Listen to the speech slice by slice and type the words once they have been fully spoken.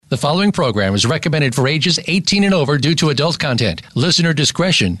The following program is recommended for ages 18 and over due to adult content. Listener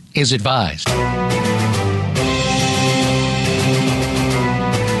discretion is advised.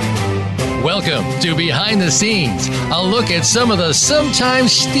 Welcome to Behind the Scenes, a look at some of the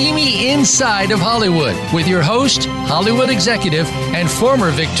sometimes steamy inside of Hollywood with your host, Hollywood executive, and former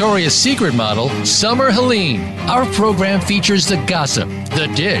Victoria's Secret model, Summer Helene. Our program features the gossip,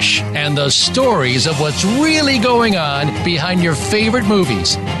 the dish, and the stories of what's really going on behind your favorite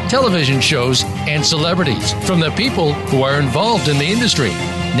movies, television shows, and celebrities from the people who are involved in the industry.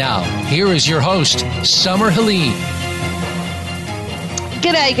 Now, here is your host, Summer Helene.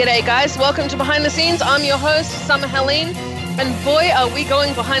 G'day guys. Welcome to Behind the Scenes. I'm your host, Summer Helene. And boy, are we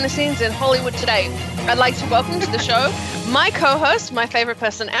going behind the scenes in Hollywood today. I'd like to welcome to the show my co-host, my favorite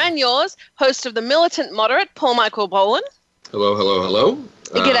person and yours, host of The Militant Moderate, Paul Michael Boland. Hello.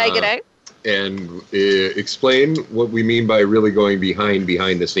 G'day. And explain what we mean by really going behind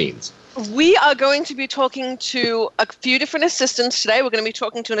the scenes. We are going to be talking to a few different assistants today. We're going to be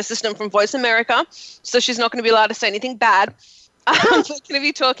talking to an assistant from Voice America, so she's not going to be allowed to say anything bad. We're going to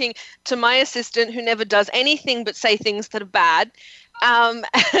be talking to my assistant who never does anything but say things that are bad, and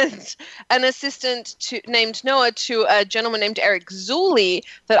an assistant named Noah to a gentleman named Eric Zulli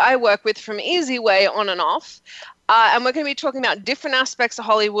that I work with from Easy Way on and off. And we're going to be talking about different aspects of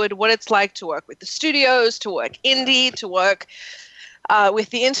Hollywood, what it's like to work with the studios, to work indie, to work with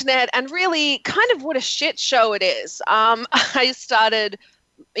the internet, and really kind of what a shit show it is. I started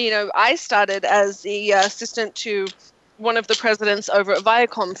as the assistant to one of the presidents over at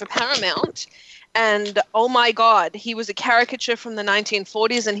Viacom for Paramount, and oh my God, he was a caricature from the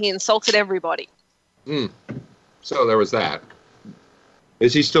 1940s and he insulted everybody. So there was that.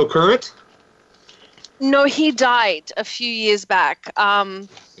 Is he still current? No, he died a few years back.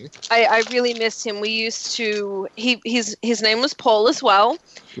 I really miss him. We used to, his name was Paul as well,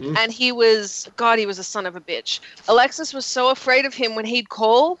 and he was a son of a bitch. Alexis was so afraid of him when he'd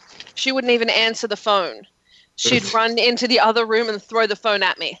call, she wouldn't even answer the phone. She'd run into the other room and throw the phone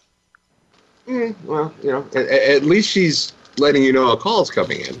at me. Well, at least she's letting you know a call's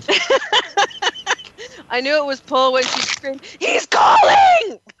coming in. I knew it was Paul when she screamed, "He's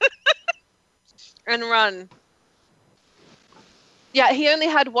calling!" and run. Yeah, he only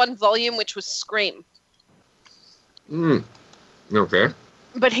had one volume, which was scream. Okay.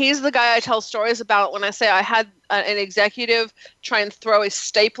 But he's the guy I tell stories about when I say I had an executive try and throw a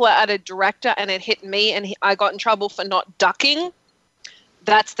stapler at a director and it hit me and I got in trouble for not ducking.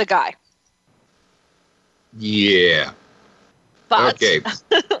 That's the guy. Yeah. But okay.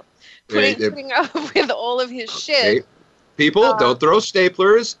 putting up with all of his shit. Hey, people, don't throw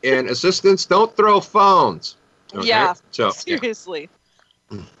staplers, and assistants don't throw phones. Okay? Yeah, so, seriously.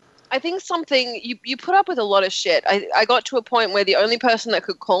 Yeah. I think you put up with a lot of shit. I got to a point where the only person that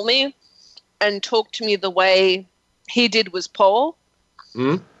could call me and talk to me the way he did was Paul.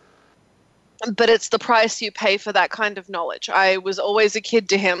 But it's the price you pay for that kind of knowledge. I was always a kid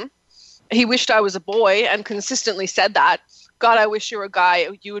to him. He wished I was a boy and consistently said that. God, I wish you were a guy.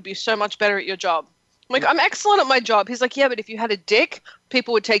 You would be so much better at your job. I'm like, I'm excellent at my job. He's like, yeah, but if you had a dick,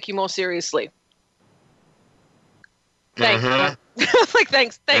 people would take you more seriously. Thanks. Like,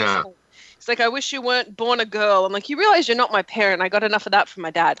 thanks. Yeah. It's like, I wish you weren't born a girl. I'm like, you realize you're not my parent. I got enough of that from my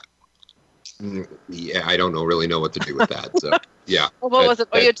dad. Yeah, I don't really know what to do with that. So, yeah. Well, what was it?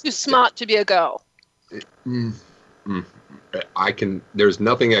 Oh, you're too smart to be a girl. There's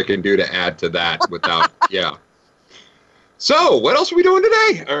nothing I can do to add to that without, yeah. So, what else are we doing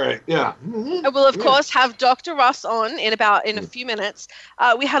today? All right, yeah. I will, of course, have Dr. Russ on in a few minutes.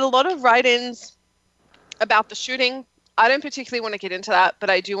 We had a lot of write-ins about the shooting. I don't particularly want to get into that, but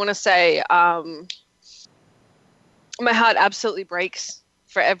I do want to say my heart absolutely breaks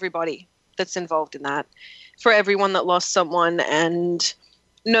for everybody that's involved in that, for everyone that lost someone. And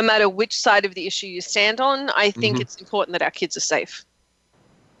no matter which side of the issue you stand on, I think it's important that our kids are safe.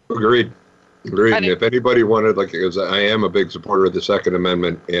 Agreed. And if anybody wanted, because I am a big supporter of the Second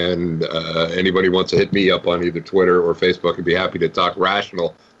Amendment, and anybody wants to hit me up on either Twitter or Facebook, I'd be happy to talk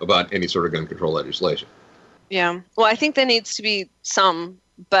rational about any sort of gun control legislation. Yeah. Well, I think there needs to be some,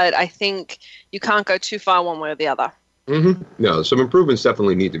 but I think you can't go too far one way or the other. No, some improvements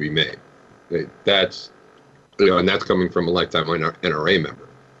definitely need to be made. That's, and that's coming from a lifetime NRA member.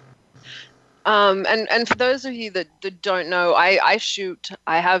 And for those of you that don't know, I shoot.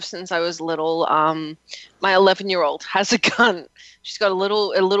 I have since I was little. My 11-year-old has a gun. She's got a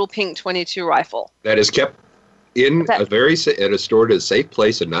little pink .22 rifle. That is kept in it is stored at a safe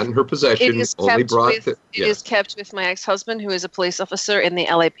place and not in her possession. It is kept with my ex-husband, who is a police officer in the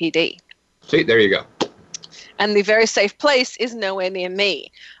LAPD. See, there you go. And the very safe place is nowhere near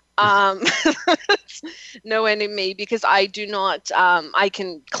me. Nowhere near me because I do not, I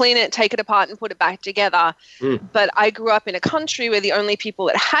can clean it, take it apart and put it back together. But I grew up in a country where the only people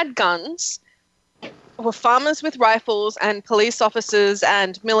that had guns were farmers with rifles and police officers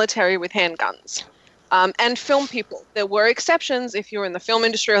and military with handguns. And film people. There were exceptions if you were in the film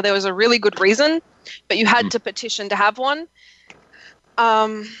industry or there was a really good reason, but you had to petition to have one.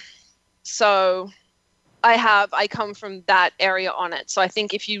 So I come from that area on it. So I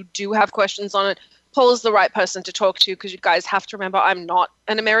think if you do have questions on it, Paul's the right person to talk to because you guys have to remember I'm not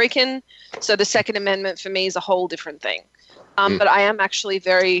an American. So the Second Amendment for me is a whole different thing. But I am actually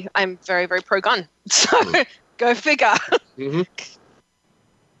I'm very, very pro-gun. So go figure.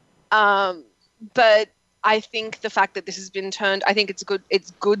 But I think the fact that this has been turned, I think it's good.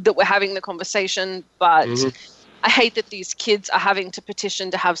 It's good that we're having the conversation, but I hate that these kids are having to petition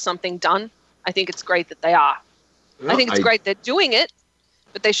to have something done. I think it's great that they are. I think it's great they're doing it,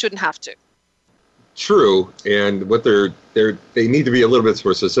 but they shouldn't have to. True, and what they need to be a little bit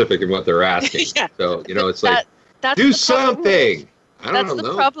more specific in what they're asking. So it's like do something. That's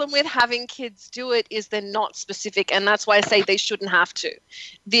the problem with having kids do it is they're not specific, and that's why I say they shouldn't have to.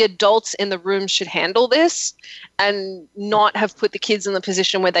 The adults in the room should handle this and not have put the kids in the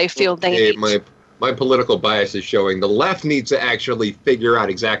position where they feel they need to. My political bias is showing the left needs to actually figure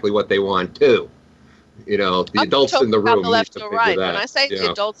out exactly what they want too. The adults in the room need to figure that. When I say the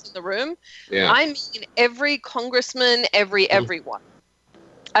adults in the room, I mean every congressman, everyone.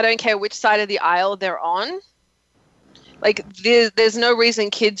 I don't care which side of the aisle they're on. Like, there's no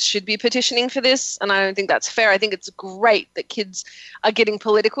reason kids should be petitioning for this, and I don't think that's fair. I think it's great that kids are getting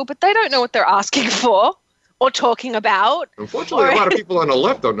political, but they don't know what they're asking for or talking about. Unfortunately, a lot of people on the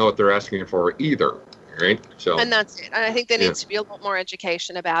left don't know what they're asking for either, right? So, and that's it. And I think there needs to be a lot more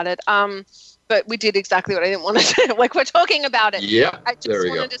education about it. But we did exactly what I didn't want to do. Like, we're talking about it. Yeah, I just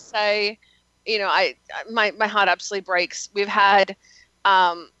wanted to say, my heart absolutely breaks. We've had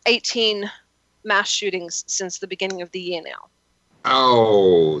 18 mass shootings since the beginning of the year now.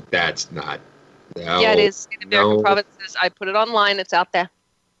 Oh, that's not. No, yeah, it is. In American provinces, I put it online. It's out there.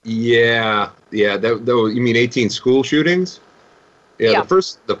 Yeah. You mean 18 school shootings? Yeah.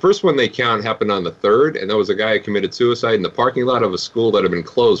 The first one they count happened on the 3rd, and that was a guy who committed suicide in the parking lot of a school that had been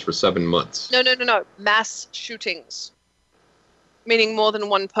closed for 7 months. No. Mass shootings, meaning more than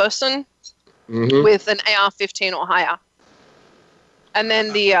one person with an AR-15 or higher. And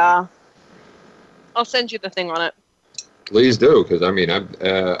then I'll send you the thing on it. Please do, because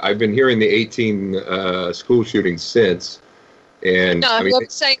I've been hearing the 18 school shootings since, and no,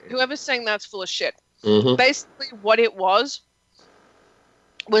 whoever's saying that's full of shit. Basically, what it was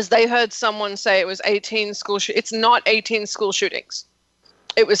they heard someone say it was 18 school shootings. It's not 18 school shootings.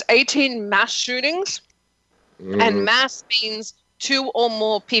 It was 18 mass shootings, and mass means 2 or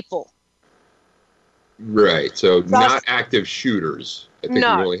more people. Right. So not active shooters. I think we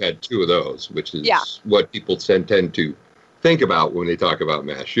only had 2 of those, which is what people tend to think about when they talk about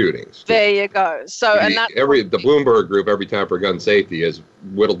mass shootings. There you go. So the Bloomberg Group, every time for gun safety, has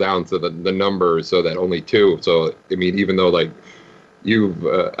whittled down to the number so that only 2. So even though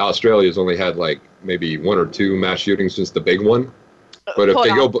Australia's only had maybe 1 or 2 mass shootings since the big one, but if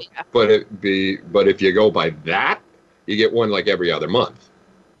if you go by that, you get one every other month.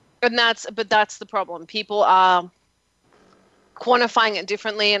 And that's the problem. People are quantifying it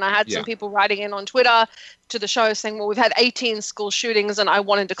differently, and I had some people writing in on Twitter to the show saying, well, we've had 18 school shootings, and I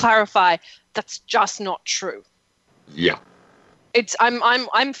wanted to clarify that's just not true. Yeah.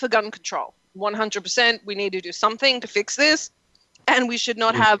 I'm for gun control 100%. We need to do something to fix this, and we should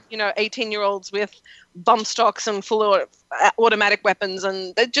not have 18-year-olds with bump stocks and full of automatic weapons,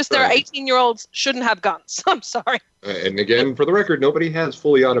 and there are 18-year-olds shouldn't have guns. I'm sorry. And again, for the record, nobody has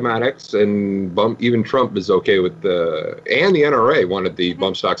fully automatics, and even Trump is okay with and the NRA wanted the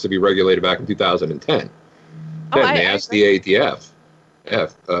bump stocks to be regulated back in 2010. They asked the ATF.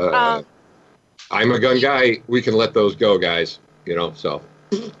 I'm a gun guy. We can let those go, guys. So.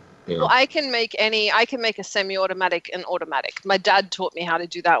 Well, I can make a semi-automatic and automatic. My dad taught me how to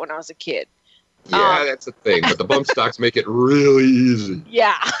do that when I was a kid. Yeah, that's the thing. But the bump stocks make it really easy.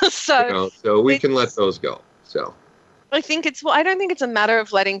 Yeah, so we can let those go. So I don't think it's a matter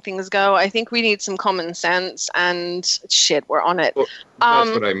of letting things go. I think we need some common sense, and we're on it. Well,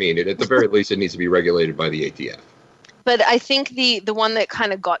 that's what I mean. At the very least, it needs to be regulated by the ATF. But I think the one that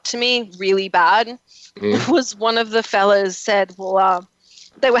kind of got to me really bad was one of the fellas said, well,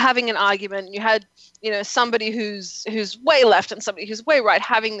 they were having an argument, and you had, somebody who's way left and somebody who's way right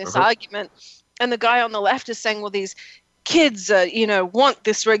having this argument. And the guy on the left is saying, well, these kids, want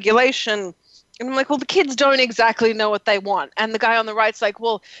this regulation. And I'm like, well, the kids don't exactly know what they want. And the guy on the right's like,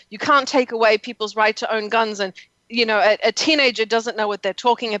 well, you can't take away people's right to own guns. And, you know, a teenager doesn't know what they're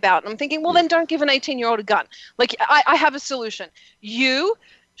talking about. And I'm thinking, well, then don't give an 18-year-old a gun. Like, I have a solution. You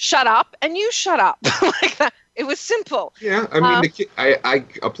shut up and you shut up. Like that. It was simple. Yeah, I mean, I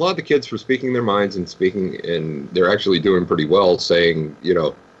applaud the kids for speaking their minds and and they're actually doing pretty well saying,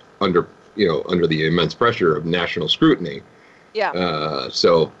 under the immense pressure of national scrutiny. Yeah.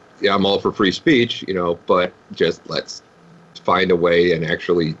 So, yeah, I'm all for free speech, but just let's find a way and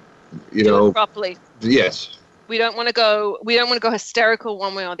actually, do it properly. Yes. We don't want to go hysterical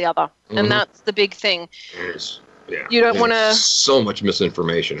one way or the other. Mm-hmm. And that's the big thing. Yeah. You don't want to. So much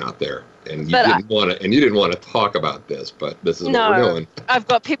misinformation out there, and you didn't want to talk about this, but this is what we're doing. I've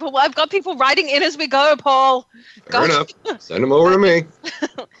got people writing in as we go, Paul. Fair enough. Send them over to me.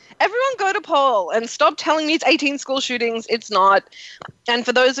 Everyone go to Paul and stop telling me it's 18 school shootings. It's not. And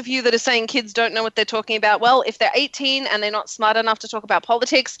for those of you that are saying kids don't know what they're talking about, well, if they're 18 and they're not smart enough to talk about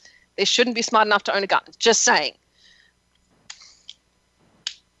politics, they shouldn't be smart enough to own a gun. Just saying.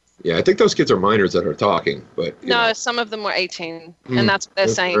 Yeah, I think those kids are minors that are talking, but no, some of them were 18, and that's what they're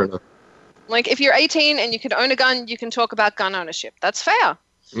saying. Like, if you're 18 and you can own a gun, you can talk about gun ownership. That's fair.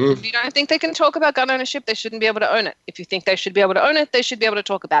 If you don't think they can talk about gun ownership, they shouldn't be able to own it. If you think they should be able to own it, they should be able to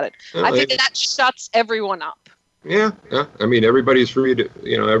talk about it. I think that shuts everyone up. Yeah. I mean, everybody's free to,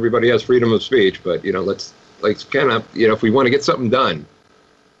 everybody has freedom of speech, but, let's kind of, if we want to get something done,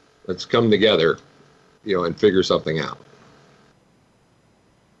 let's come together, and figure something out.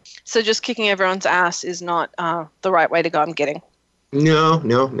 So just kicking everyone's ass is not the right way to go, I'm getting. No.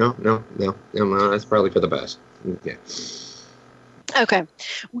 That's probably for the best. Yeah. Okay.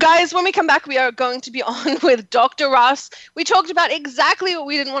 Guys, when we come back, we are going to be on with Dr. Russ. We talked about exactly what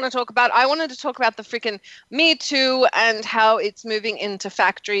we didn't want to talk about. I wanted to talk about the freaking Me Too and how it's moving into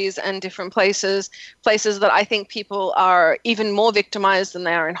factories and different places that I think people are even more victimized than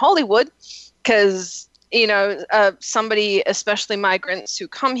they are in Hollywood because, somebody, especially migrants who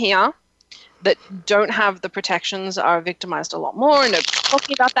come here that don't have the protections are victimized a lot more, and nobody's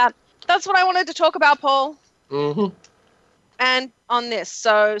talking about that. That's what I wanted to talk about, Paul. Mm-hmm. And on this.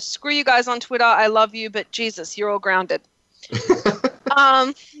 So screw you guys on Twitter. I love you, but Jesus, you're all grounded.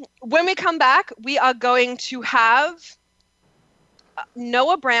 When we come back, we are going to have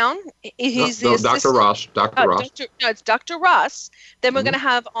Noah Brown. He's Dr. Ross. Dr. Ross. It's Dr. Russ. Then we're going to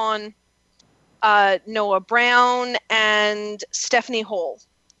have on Noah Brown and Stephanie Hall.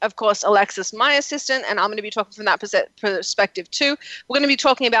 Of course, Alexis, my assistant, and I'm going to be talking from that perspective too. We're going to be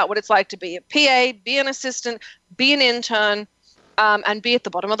talking about what it's like to be a PA, be an assistant, be an intern, and be at the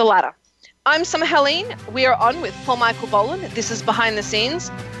bottom of the ladder. I'm Summer Helene. We are on with Paul Michael Boland. This is Behind the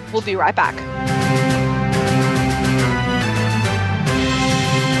Scenes. We'll be right back.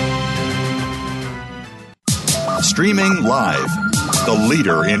 Streaming live, the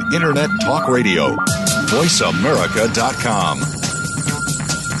leader in Internet talk radio, VoiceAmerica.com.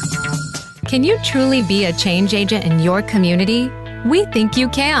 Can you truly be a change agent in your community? We think you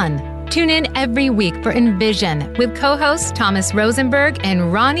can. Tune in every week for Envision with co-hosts Thomas Rosenberg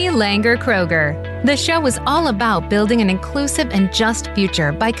and Ronnie Langer Kroger. The show is all about building an inclusive and just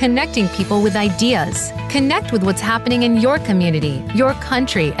future by connecting people with ideas. Connect with what's happening in your community, your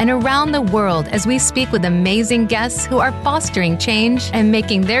country, and around the world as we speak with amazing guests who are fostering change and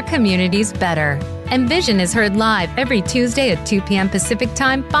making their communities better. Envision is heard live every Tuesday at 2 p.m. Pacific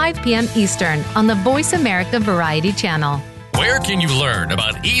Time, 5 p.m. Eastern on the Voice America Variety Channel. Where can you learn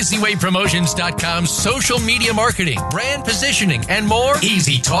about EasyWayPromotions.com's social media marketing, brand positioning, and more?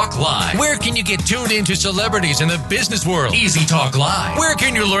 Easy Talk Live. Where can you get tuned into celebrities in the business world? Easy Talk Live. Where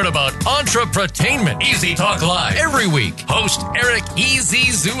can you learn about entrepretainment? Easy Talk Live. Every week, host Eric E.Z.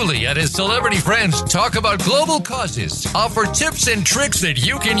 Zuli and his celebrity friends talk about global causes, offer tips and tricks that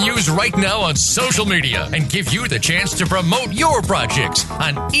you can use right now on social media, and give you the chance to promote your projects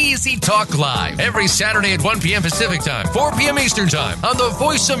on Easy Talk Live. Every Saturday at 1 p.m. Pacific Time, 4 p.m. Eastern Time on the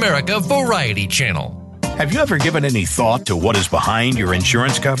Voice America Variety Channel. Have you ever given any thought to what is behind your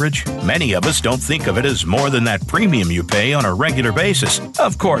insurance coverage? Many of us don't think of it as more than that premium you pay on a regular basis.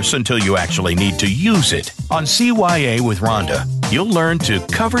 Of course, until you actually need to use it. On CYA with Rhonda, you'll learn to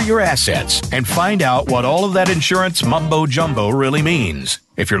cover your assets and find out what all of that insurance mumbo-jumbo really means.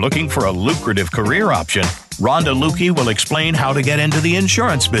 If you're looking for a lucrative career option, Rhonda Lukey will explain how to get into the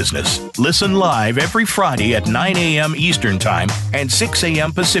insurance business. Listen live every Friday at 9 a.m. Eastern Time and 6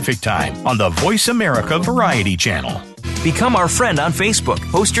 a.m. Pacific Time on the Voice America Variety Channel. Become our friend on Facebook.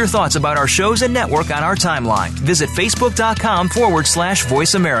 Post your thoughts about our shows and network on our timeline. Visit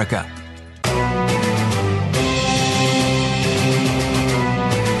Facebook.com/Voice America.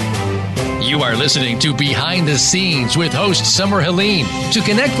 You are listening to Behind the Scenes with host Summer Helene. To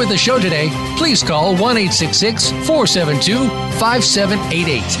connect with the show today, please call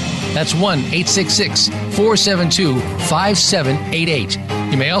 1-866-472-5788. That's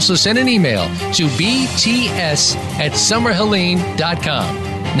 1-866-472-5788. You may also send an email to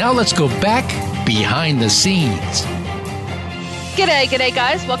bts@summerhelene.com. Now let's go back behind the scenes. G'day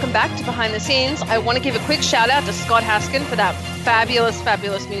guys. Welcome back to Behind the Scenes. I want to give a quick shout out to Scott Haskin for that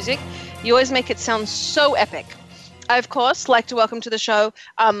fabulous music. You always make it sound so epic. I, of course, like to welcome to the show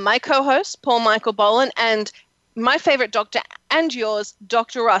my co-host, Paul Michael Boland, and my favorite doctor and yours,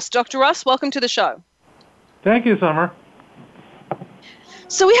 Dr. Russ. Dr. Russ, welcome to the show. Thank you, Summer.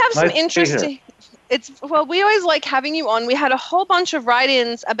 So we have some Nice to be interesting... we always like having you on. We had a whole bunch of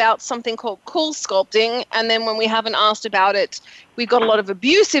write-ins about something called cool sculpting, and then when we haven't asked about it, we got a lot of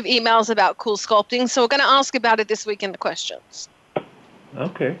abusive emails about cool sculpting, so we're going to ask about it this week in the questions.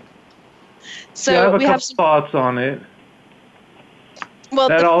 Okay. So I have a we couple have some thoughts on it. Well,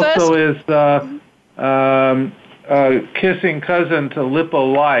 that the also first... is kissing cousin to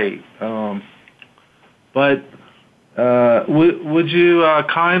Lipolite. But would you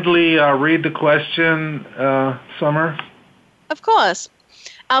kindly read the question, Summer? Of course.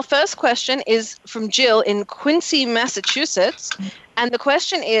 Our first question is from Jill in Quincy, Massachusetts. And the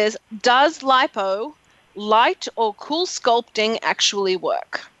question is, does lipo, light or cool sculpting, actually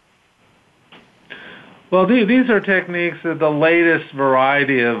work? Well, these are techniques that the latest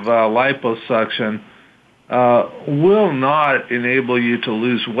variety of liposuction will not enable you to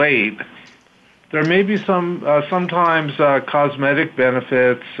lose weight. There may be sometimes cosmetic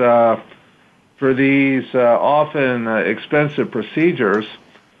benefits for these often expensive procedures.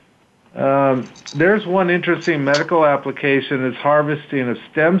 There's one interesting medical application is harvesting of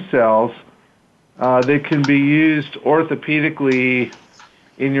stem cells that can be used orthopedically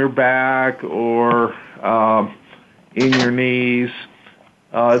in your back or in your knees.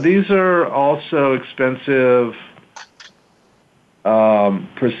 These are also expensive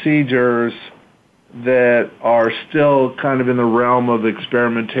procedures that are still kind of in the realm of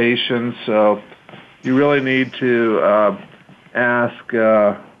experimentation, so you really need to ask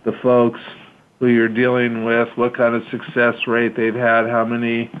the folks who you're dealing with what kind of success rate they've had, how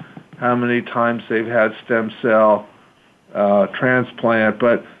many times they've had stem cell transplant.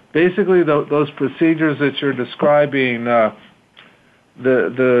 But basically, those procedures that you're describing,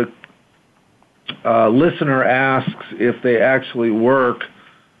 the listener asks if they actually work.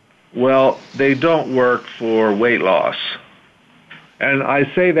 Well, they don't work for weight loss, and I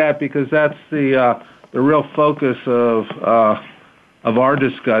say that because that's the real focus of our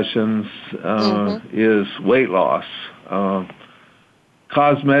discussions is weight loss.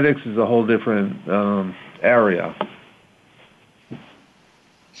 Cosmetics is a whole different area.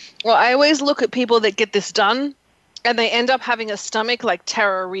 Well, I always look at people that get this done, and they end up having a stomach like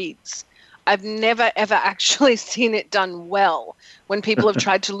Tara Reid's. I've never, ever actually seen it done well when people have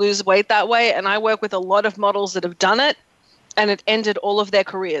tried to lose weight that way, and I work with a lot of models that have done it, and it ended all of their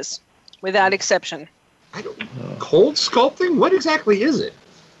careers, without exception. Cold sculpting? What exactly is it?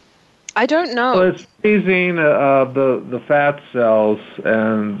 I don't know. Well, it's freezing the fat cells,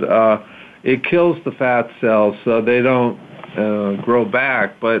 and it kills the fat cells so they don't grow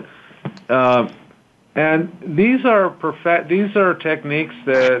back. But and these are techniques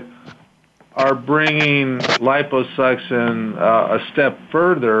that are bringing liposuction a step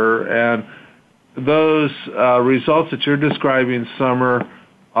further, and those results that you're describing, Summer,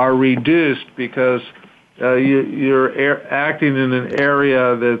 are reduced because you're acting in an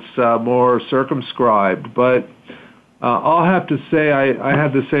area that's more circumscribed. But I'll have to say I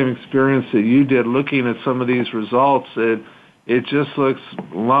had the same experience that you did looking at some of these results. It just looks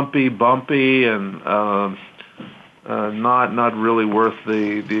lumpy, bumpy, and not really worth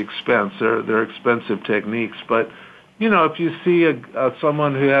the expense. They're expensive techniques, but if you see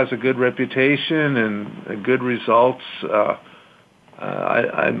someone who has a good reputation and good results,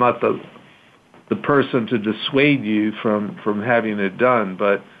 I'm not the person to dissuade you from having it done,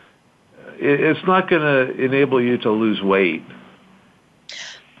 but it's not going to enable you to lose weight.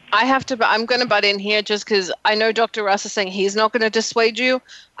 I'm going to butt in here just because I know Dr. Russ is saying he's not going to dissuade you.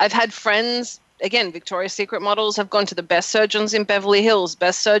 I've had friends. Again, Victoria's Secret models have gone to the best surgeons in Beverly Hills,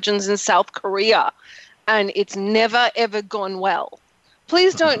 best surgeons in South Korea, and it's never, ever gone well.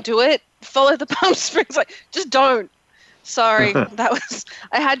 Please don't do it. Follow the Palm Springs. Just don't. Sorry.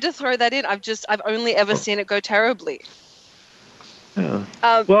 I had to throw that in. I've only ever seen it go terribly. Yeah.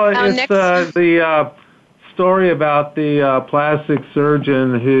 It's the story about the plastic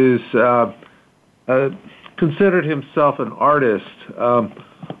surgeon who's considered himself an artist.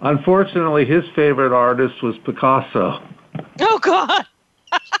 Unfortunately, his favorite artist was Picasso. Oh, God.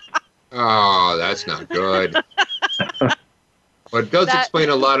 Oh, that's not good. But it does explain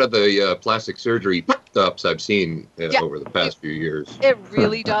a lot of the plastic surgery ups I've seen over the past few years. It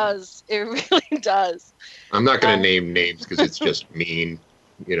really does. It really does. I'm not going to name names because it's just mean,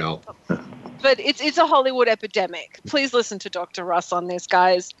 you know. But it's a Hollywood epidemic. Please listen to Dr. Russ on this,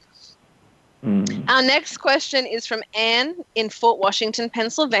 guys. Our next question is from Anne in Fort Washington,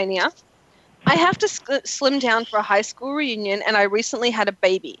 Pennsylvania. I have to slim down for a high school reunion, and I recently had a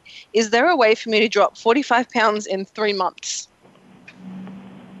baby. Is there a way for me to drop 45 pounds in 3 months?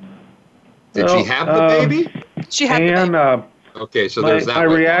 Did she have the baby? She had the baby. Okay, so there's that. My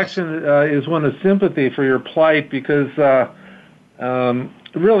reaction is one of sympathy for your plight because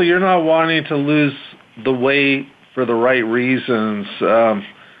really you're not wanting to lose the weight for the right reasons.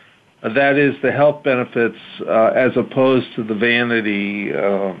 That is the health benefits as opposed to the vanity.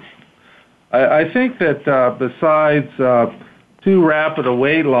 I think that besides too rapid a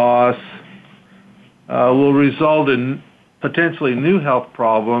weight loss will result in potentially new health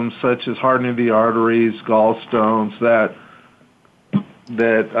problems such as hardening of the arteries, gallstones, that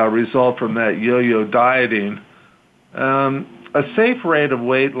result from that yo-yo dieting. A safe rate of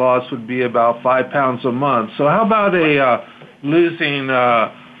weight loss would be about 5 pounds a month. So how about losing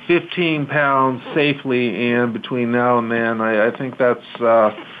 15 pounds safely and between now and then? I think that's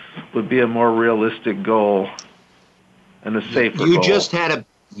would be a more realistic goal and a safer goal. You just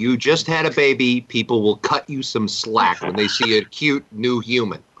had a baby. People will cut you some slack when they see a cute new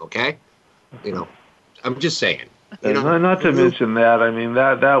human. Okay, you know, I'm just saying. You know, not to mention that. I mean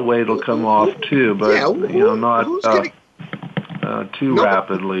that weight will come off too, but not too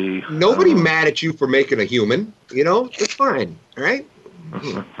rapidly. Nobody mad at you for making a human. You know, it's fine. All right.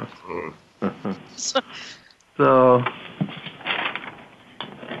 So.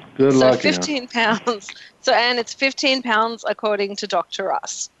 Good luck. So 15 pounds. So, Anne, it's 15 pounds according to Dr.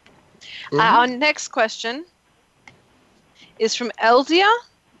 Russ. Our next question is from Eldia,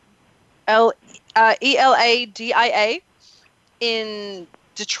 Eladia, in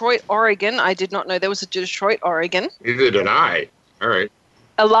Detroit, Oregon. I did not know there was a Detroit, Oregon. Neither did I. All right.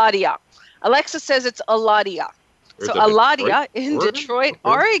 Eladia. Alexa says it's Eladia. So Eladia in Detroit,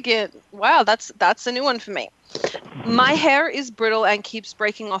 Oregon. Wow, that's a new one for me. My hair is brittle and keeps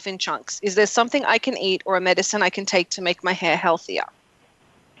breaking off in chunks. Is there something I can eat or a medicine I can take to make my hair healthier?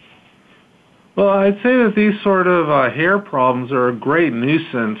 Well, I'd say that these sort of hair problems are a great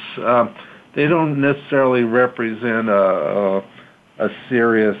nuisance. They don't necessarily represent a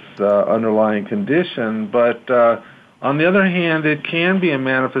serious underlying condition, but on the other hand, it can be a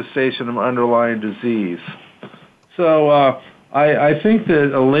manifestation of underlying disease. So I think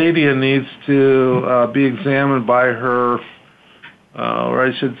that Eladia needs to be examined by her, or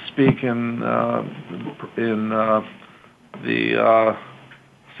I should speak in the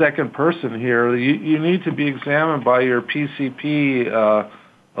second person here. You need to be examined by your PCP,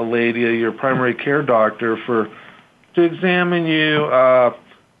 Eladia, your primary care doctor, to examine you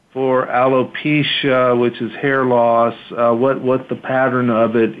for alopecia, which is hair loss, what the pattern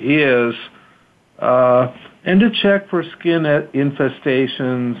of it is. And to check for skin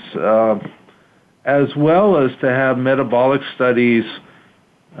infestations, as well as to have metabolic studies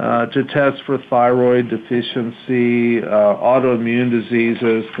to test for thyroid deficiency. Autoimmune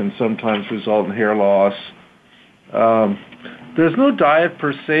diseases can sometimes result in hair loss. There's no diet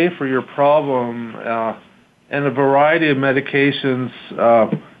per se for your problem, and a variety of medications,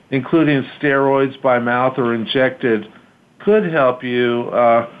 including steroids by mouth or injected, could help you.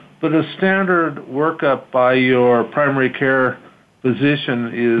 But a standard workup by your primary care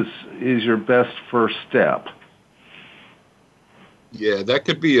physician is your best first step. Yeah, that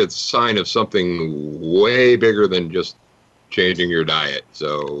could be a sign of something way bigger than just changing your diet.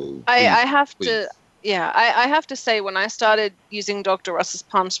 So I have to say, when I started using Dr. Russ's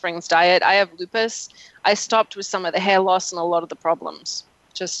Palm Springs diet, I have lupus. I stopped with some of the hair loss and a lot of the problems.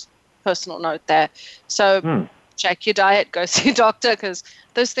 Just personal note there. So check your diet, go see a doctor, because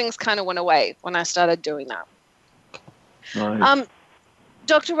those things kind of went away when I started doing that. Nice.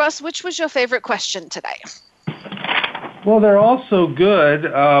 Dr. Russ, which was your favorite question today? Well, they're all so good.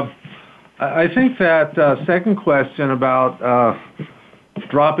 I think that second question about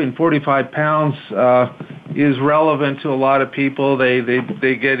dropping 45 pounds is relevant to a lot of people. They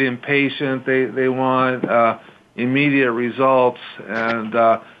get impatient. They want immediate results, and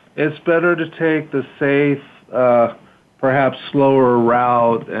it's better to take the safe, perhaps slower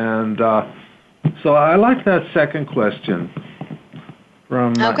route. And so I like that second question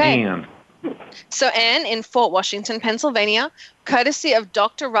from Anne. So, Anne, in Fort Washington, Pennsylvania, courtesy of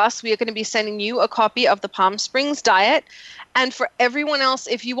Dr. Russ, we are going to be sending you a copy of the Palm Springs Diet. And for everyone else,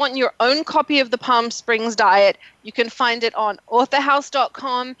 if you want your own copy of the Palm Springs Diet, you can find it on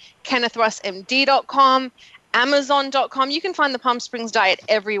authorhouse.com, kennethrussmd.com, amazon.com. You can find the Palm Springs Diet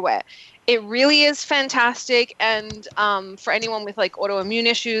everywhere. It really is fantastic. And for anyone with like autoimmune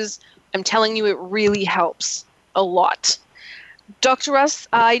issues, I'm telling you, it really helps a lot. Dr. Russ,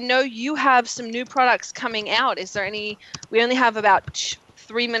 I know you have some new products coming out. Is there any, we only have about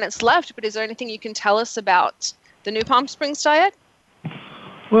 3 minutes left, but is there anything you can tell us about the new Palm Springs Diet?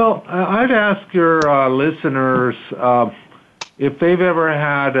 Well, I'd ask your listeners if they've ever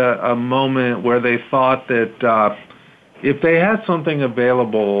had a moment where they thought that if they had something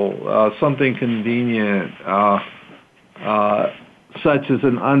available, something convenient, such as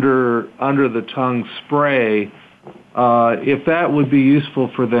an under-the-tongue spray, if that would be useful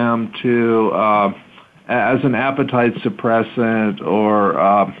for them to, as an appetite suppressant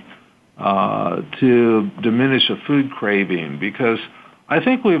or to diminish a food craving, because I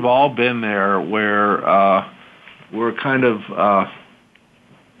think we've all been there where we're kind of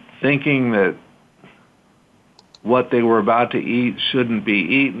thinking that what they were about to eat shouldn't be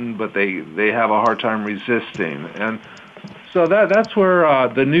eaten, but they have a hard time resisting. And so that's where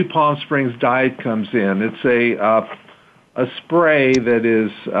the new Palm Springs Diet comes in. It's a spray that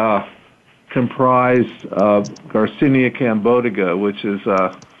is comprised of Garcinia cambogica, which is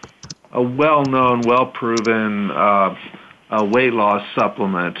a well-known, well-proven weight loss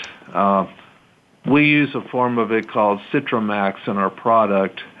supplement. We use a form of it called Citramax in our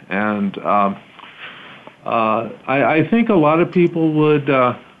product, and I think a lot of people would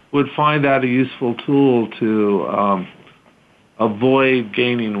find that a useful tool to avoid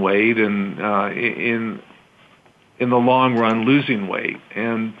gaining weight and in the long run losing weight.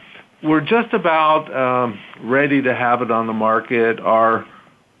 And we're just about ready to have it on the market. Our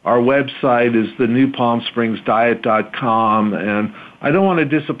website is thenewpalmspringsdiet.com, and I don't want to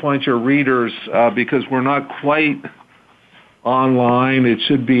disappoint your readers because we're not quite online. It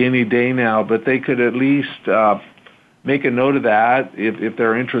should be any day now, but they could at least make a note of that if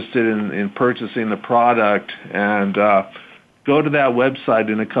they're interested in purchasing the product, and go to that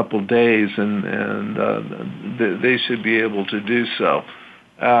website in a couple of days, and they should be able to do so.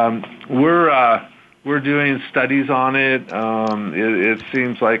 We're doing studies on it. It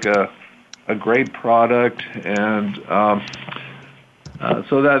seems like a great product, and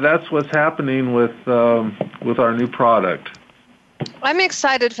so that's what's happening with our new product. I'm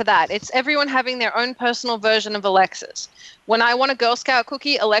excited for that. It's everyone having their own personal version of Alexis. When I want a Girl Scout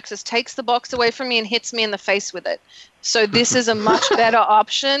cookie, Alexis takes the box away from me and hits me in the face with it. So this is a much better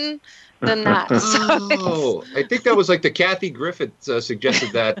option than that. Oh, I think that was like the Kathy Griffith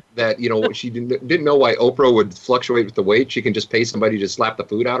suggested that you know, she didn't know why Oprah would fluctuate with the weight. She can just pay somebody to slap the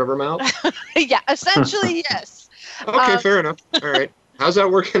food out of her mouth. Yeah, essentially, yes. Okay, fair enough. All right. How's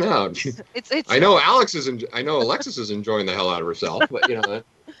that working out? It's I know Alexis is enjoying the hell out of herself, but you know,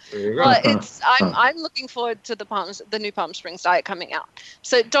 there you go. Well, I'm looking forward to the new Palm Springs Diet coming out.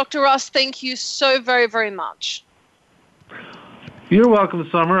 So, Dr. Ross, thank you so very, very much. You're welcome,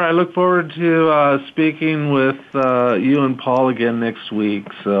 Summer. I look forward to speaking with you and Paul again next week.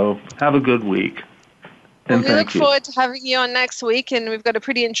 So have a good week. And we look forward to having you on next week, and we've got a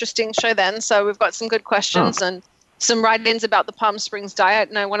pretty interesting show then. So we've got some good questions and some write-ins about the Palm Springs Diet,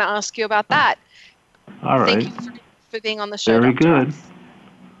 and I want to ask you about that. All right. Thank you for being on the show. Very Dr. good. Ross.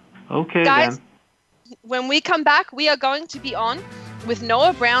 Okay, guys, then. When we come back, we are going to be on with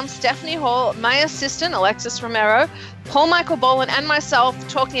Noah Brown, Stephanie Hall, my assistant, Alexis Romero, Paul Michael Boland, and myself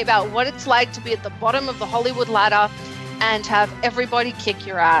talking about what it's like to be at the bottom of the Hollywood ladder and have everybody kick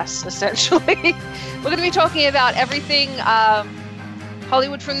your ass, essentially. We're going to be talking about everything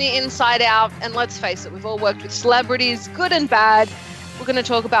Hollywood from the inside out, and let's face it, we've all worked with celebrities, good and bad. We're going to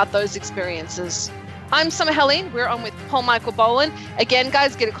talk about those experiences. I'm Summer Helene. We're on with Paul Michael Boland. Again,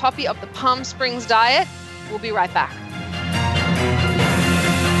 guys, get a copy of the Palm Springs Diet. We'll be right back.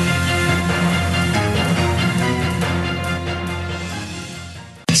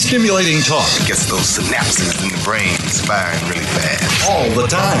 Stimulating talk gets those synapses in the brain firing really fast. all the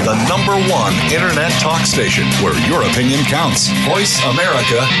time. The #1 internet talk station where your opinion counts.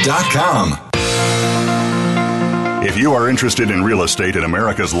 VoiceAmerica.com. If you are interested in real estate in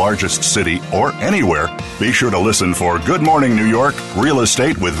America's largest city or anywhere, be sure to listen for Good Morning New York, Real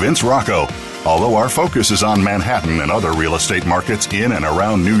Estate with Vince Rocco. Although our focus is on Manhattan and other real estate markets in and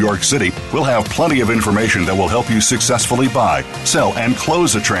around New York City, we'll have plenty of information that will help you successfully buy, sell, and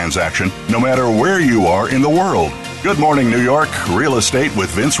close a transaction no matter where you are in the world. Good Morning New York, Real Estate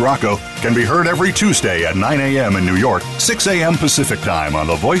with Vince Rocco can be heard every Tuesday at 9 a.m. in New York, 6 a.m. Pacific Time on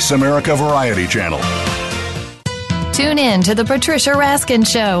the Voice America Variety Channel. Tune in to The Patricia Raskin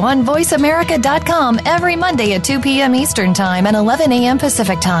Show on VoiceAmerica.com every Monday at 2 p.m. Eastern Time and 11 a.m.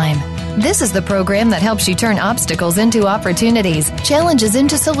 Pacific Time. This is the program that helps you turn obstacles into opportunities, challenges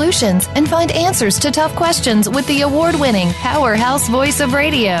into solutions, and find answers to tough questions with the award-winning powerhouse voice of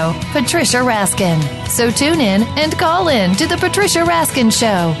radio, Patricia Raskin. So tune in and call in to The Patricia Raskin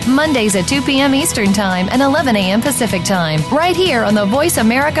Show, Mondays at 2 p.m. Eastern Time and 11 a.m. Pacific Time, right here on the Voice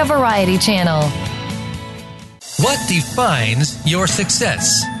America Variety Channel. What defines your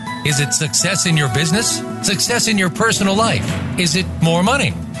success? Is it success in your business? Success in your personal life? Is it more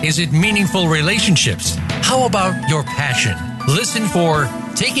money? Is it meaningful relationships? How about your passion? Listen for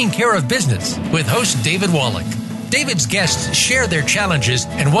Taking Care of Business with host David Wallach. David's guests share their challenges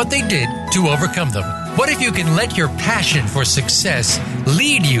and what they did to overcome them. What if you can let your passion for success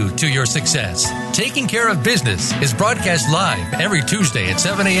lead you to your success? Taking Care of Business is broadcast live every Tuesday at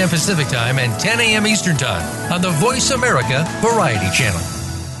 7 a.m. Pacific Time and 10 a.m. Eastern Time on the Voice America Variety Channel.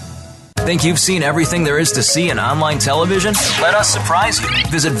 Think you've seen everything there is to see in online television? Let us surprise you.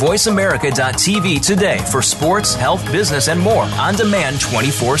 Visit voiceamerica.tv today for sports, health, business, and more on demand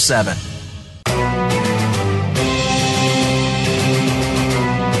 24/7.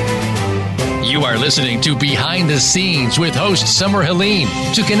 You are listening to Behind the Scenes with host Summer Helene.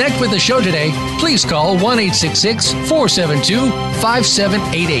 To connect with the show today, please call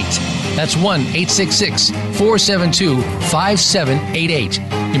 1-866-472-5788. That's 1-866-472-5788.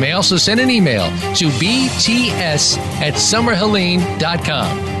 You may also send an email to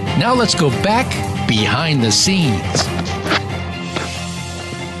bts@summerhelene.com. Now let's go back behind the scenes.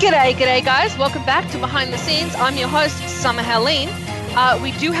 G'day guys. Welcome back to Behind the Scenes. I'm your host, Summer Helene.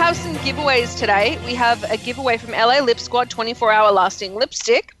 We do have some giveaways today. We have a giveaway from LA Lip Squad 24-hour lasting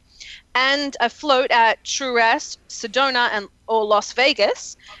lipstick and a float at True Rest, Sedona, or Las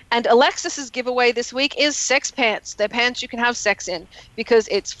Vegas. And Alexis's giveaway this week is sex pants. They're pants you can have sex in because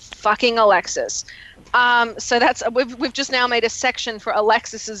it's fucking Alexis. So that's we've just now made a section for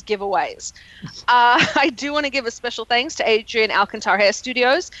Alexis's giveaways. I do want to give a special thanks to Adrian Alcantar Hair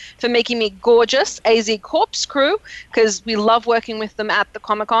Studios for making me gorgeous. AZ Corpse Crew, because we love working with them at the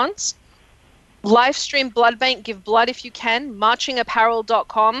Comic-Cons. Livestream Blood Bank, give blood if you can.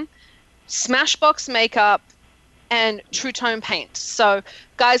 Marchingapparel.com. Smashbox Makeup, and True Tone Paint. So,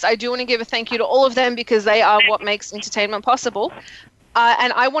 guys, I do want to give a thank you to all of them because they are what makes entertainment possible.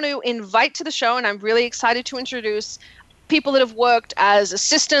 And I want to invite to the show, and I'm really excited to introduce people that have worked as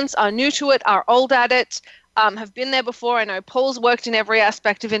assistants, are new to it, are old at it, have been there before. I know Paul's worked in every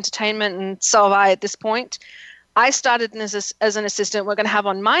aspect of entertainment, and so have I at this point. I started as an assistant. We're going to have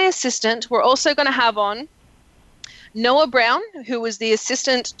on my assistant. We're also going to have on Noah Brown, who was the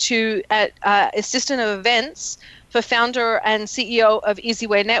assistant of events for founder and CEO of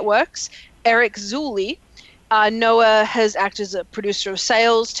EasyWay Networks, Eric Zulli. Noah has acted as a producer of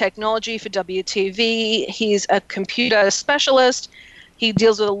sales, technology for WTV. He's a computer specialist. He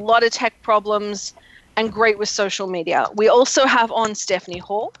deals with a lot of tech problems and great with social media. We also have on Stephanie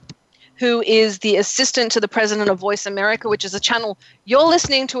Hall, who is the assistant to the president of Voice America, which is a channel you're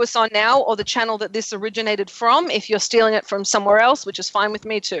listening to us on now, or the channel that this originated from, if you're stealing it from somewhere else, which is fine with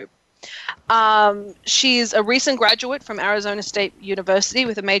me too. She's a recent graduate from Arizona State University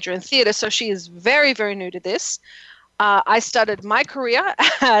with a major in theater, so she is very, very new to this. I started my career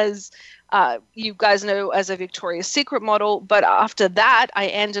as, you guys know, as a Victoria's Secret model, but after that, I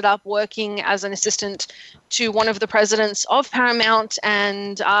ended up working as an assistant to one of the presidents of Paramount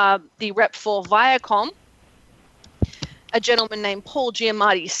and the rep for Viacom, a gentleman named Paul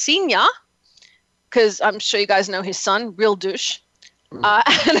Giamatti Sr., because I'm sure you guys know his son, real douche.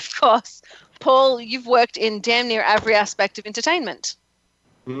 And of course, Paul, you've worked in damn near every aspect of entertainment.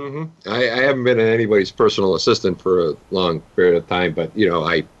 Mm-hmm. I haven't been anybody's personal assistant for a long period of time, but,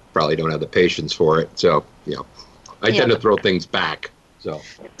 I probably don't have the patience for it. So, I tend to throw things back. So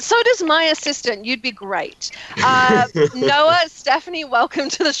does my assistant. You'd be great. Noah, Stephanie, welcome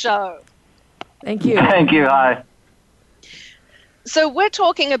to the show. Thank you. Thank you. Hi. So we're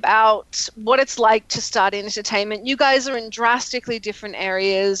talking about what it's like to start in entertainment. You guys are in drastically different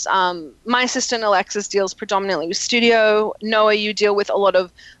areas. My assistant, Alexis, deals predominantly with studio. Noah, you deal with a lot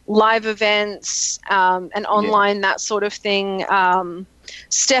of live events and online, that sort of thing.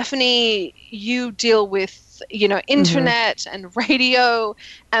 Stephanie, you deal with, internet and radio.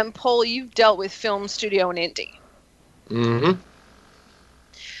 And Paul, you've dealt with film, studio, and indie. Mm-hmm.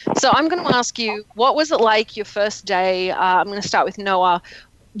 So I'm going to ask you, what was it like your first day? I'm going to start with Noah,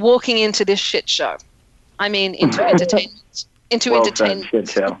 walking into this shit show. I mean, into entertainment. Into well entertainment. Said,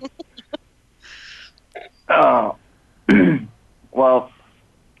 shit show. Well,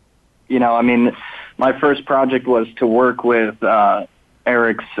 you know, I mean, my first project was to work with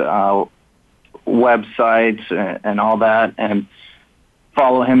Eric's websites and all that, and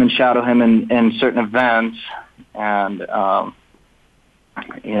follow him and shadow him in certain events. And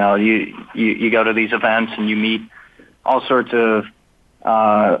you know, you go to these events and you meet all sorts of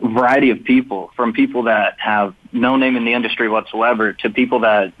variety of people, from people that have no name in the industry whatsoever to people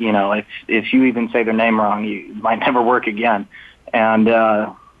that, you know, if you even say their name wrong, you might never work again. And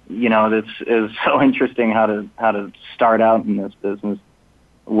you know, this is so interesting how to start out in this business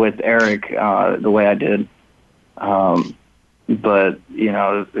with Eric the way I did. But you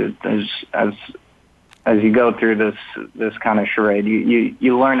know, as you go through this kind of charade,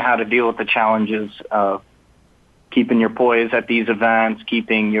 you learn how to deal with the challenges of keeping your poise at these events,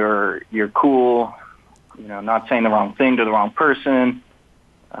 keeping your cool, you know, not saying the wrong thing to the wrong person,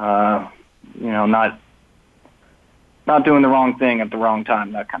 you know, not doing the wrong thing at the wrong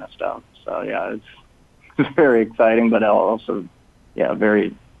time, that kind of stuff. So yeah, it's very exciting, but also, yeah,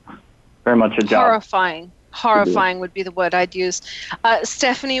 very, very much a job. Horrifying would be the word I'd use.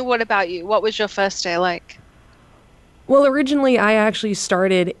 Stephanie, what about you? What was your first day like? Well, originally I actually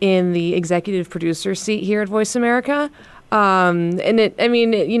started in the executive producer seat here at Voice America. And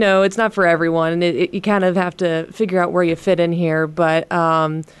you know, it's not for everyone. You kind of have to figure out where you fit in here. But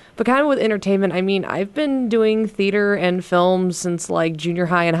kind of with entertainment, I mean, I've been doing theater and films since like junior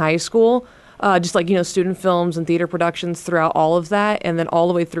high and high school. Just like, you know, student films and theater productions throughout all of that, and then all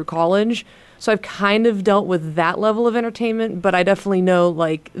the way through college. So I've kind of dealt with that level of entertainment, but I definitely know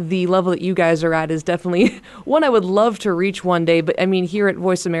like the level that you guys are at is definitely one I would love to reach one day. But I mean, here at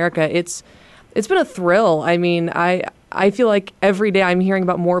Voice America, it's been a thrill. I mean, I feel like every day I'm hearing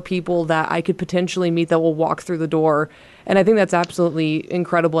about more people that I could potentially meet that will walk through the door. And I think that's absolutely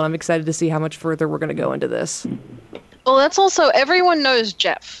incredible. And I'm excited to see how much further we're going to go into this. Well, that's also, everyone knows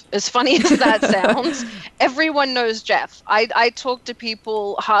Jeff. As funny as that sounds, everyone knows Jeff. I talk to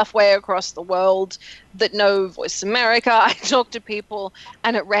people halfway across the world that know Voice America. I talk to people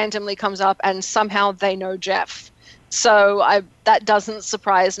and it randomly comes up and somehow they know Jeff. So that doesn't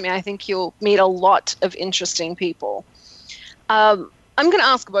surprise me. I think you'll meet a lot of interesting people. I'm going to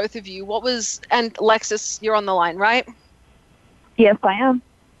ask both of you, and Lexus, you're on the line, right? Yes, I am.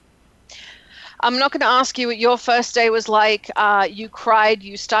 I'm not going to ask you what your first day was like. You cried.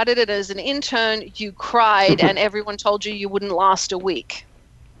 You started it as an intern. You cried, and everyone told you wouldn't last a week.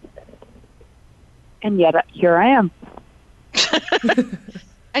 And yet here I am.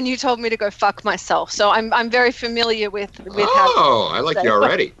 And you told me to go fuck myself. So I'm very familiar with how. Oh, I like you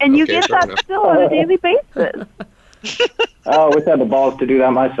already. And you get that still on a daily basis. Oh, I wish I had the balls to do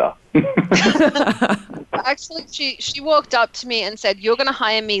that myself. Actually, she walked up to me and said, "You're going to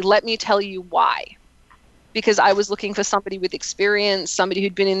hire me. Let me tell you why." Because I was looking for somebody with experience, somebody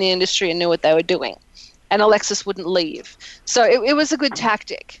who'd been in the industry and knew what they were doing. And Alexis wouldn't leave. So it was a good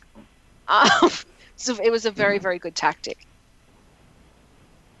tactic. So it was a very, very good tactic.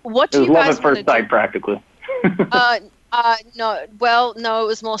 What do you guys want to do? Love at first sight, practically. No. Well, no, it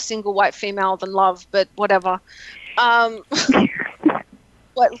was more single white female than love, but whatever.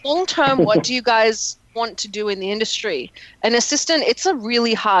 But long term, what do you guys want to do in the industry? An assistant, it's a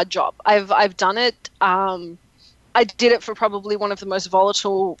really hard job. I've done it. I did it for probably one of the most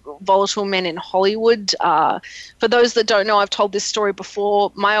volatile men in Hollywood. For those that don't know, I've told this story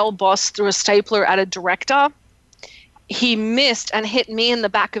before. My old boss threw a stapler at a director. He missed and hit me in the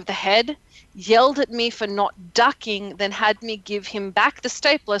back of the head, yelled at me for not ducking, then had me give him back the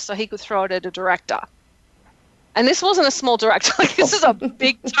stapler so he could throw it at a director. And this wasn't a small director. Like, this is a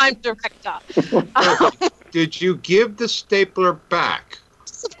big-time director. Did you give the stapler back?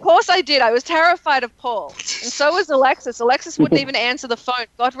 Of course I did. I was terrified of Paul. And so was Alexis. Alexis wouldn't even answer the phone.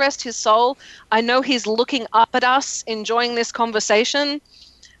 God rest his soul. I know he's looking up at us, enjoying this conversation,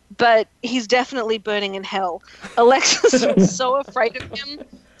 but he's definitely burning in hell. Alexis was so afraid of him,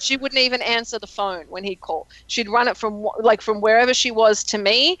 she wouldn't even answer the phone when he'd call. She'd run it from wherever she was to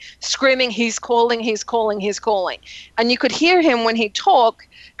me, screaming, "He's calling, he's calling, he's calling." And you could hear him when he'd talk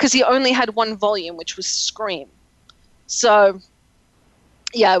because he only had one volume, which was scream. So,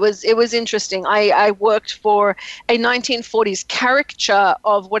 yeah, it was interesting. I worked for a 1940s caricature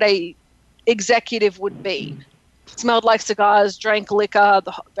of what a executive would be. Smelled like cigars, drank liquor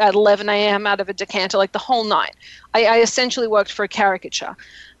at 11 a.m. out of a decanter, like the whole night. I essentially worked for a caricature.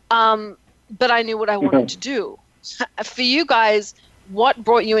 But I knew what I wanted to do. For you guys, what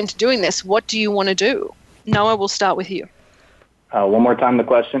brought you into doing this? What do you want to do? Noah, we'll start with you. One more time the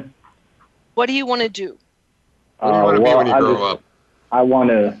question. What do you want to do? What do you want to be when you grow up? I want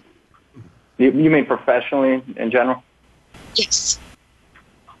to. You mean professionally in general? Yes.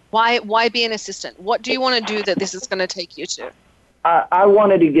 Why be an assistant? What do you want to do that this is going to take you to? I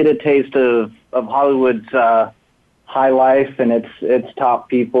wanted to get a taste of Hollywood's high life and its top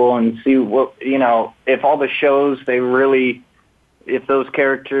people, and see what, if all the shows if those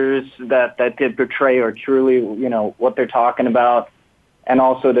characters that did portray are truly, what they're talking about, and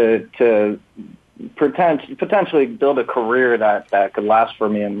also to potentially build a career that could last for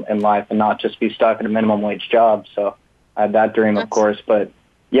me in life and not just be stuck in a minimum wage job. So I had that dream, of course, but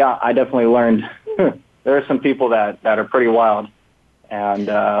yeah, I definitely learned there are some people that are pretty wild, and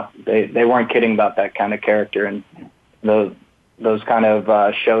they weren't kidding about that kind of character and those kind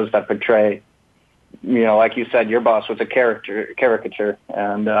of shows that portray, like you said, your boss was a caricature,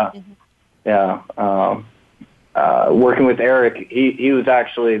 and working with Eric, he was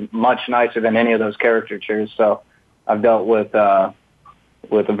actually much nicer than any of those caricatures. So I've dealt with a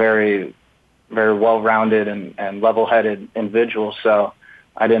very, very well-rounded and level-headed individual. So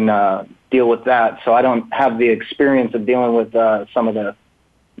I didn't deal with that. So I don't have the experience of dealing with some of the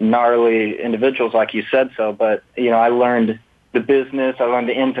gnarly individuals, like you said. So, but I learned the business. I learned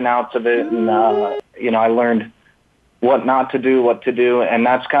the ins and outs of it, and I learned what not to do, what to do, and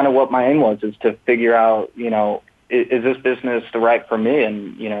that's kind of what my aim was, is to figure out, is this business the right for me,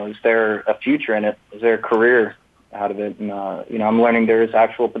 and is there a future in it? Is there a career out of it? And I'm learning there is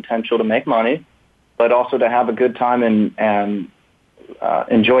actual potential to make money, but also to have a good time and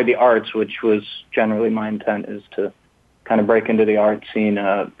enjoy the arts, which was generally my intent, is to kind of break into the art scene,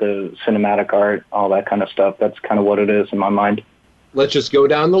 the cinematic art, all that kind of stuff. That's kind of what it is in my mind. Let's just go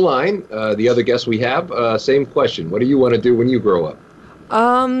down the line. The other guests we have, same question. What do you want to do when you grow up?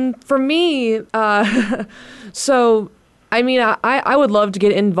 For me, so, I mean, I would love to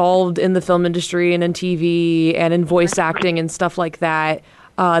get involved in the film industry and in TV and in voice acting and stuff like that.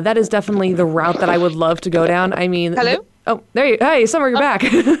 That is definitely the route that I would love to go down. I mean... Hello? Oh, there you... Hey, Summer, you're back.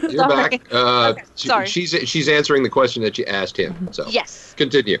 You're back. Okay, sorry. She's answering the question that you asked him. So yes.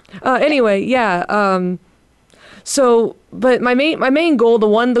 Continue. Anyway, yeah. So, but my main goal, the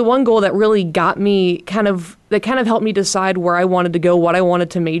one goal that really got me that kind of helped me decide where I wanted to go, what I wanted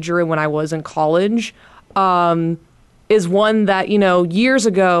to major in when I was in college, is one that, years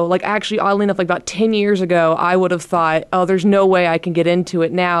ago, like actually oddly enough, like about 10 years ago, I would have thought, oh, there's no way I can get into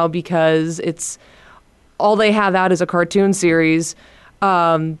it now because it's all they have out is a cartoon series.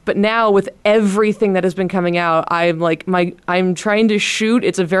 But now with everything that has been coming out, I'm trying to shoot.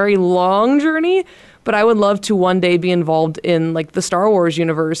 It's a very long journey, but I would love to one day be involved in like the Star Wars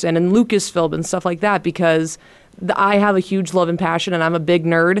universe and in Lucasfilm and stuff like that, because I have a huge love and passion, and I'm a big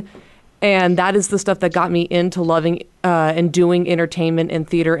nerd. And that is the stuff that got me into loving and doing entertainment and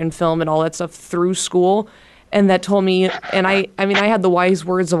theater and film and all that stuff through school. And that told me, and I had the wise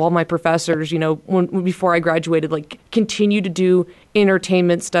words of all my professors, before I graduated, like, continue to do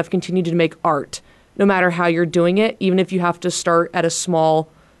entertainment stuff, continue to make art, no matter how you're doing it. Even if you have to start at a small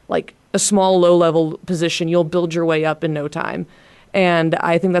low-level position, you'll build your way up in no time. And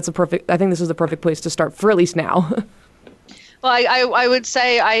I think this is the perfect place to start, for at least now. Well, I would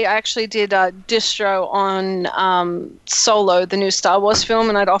say I actually did distro on Solo, the new Star Wars film,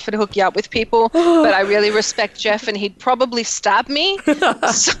 and I'd offer to hook you up with people, but I really respect Jeff, and he'd probably stab me,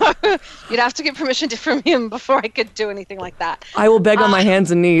 so you'd have to get permission from him before I could do anything like that. I will beg on my hands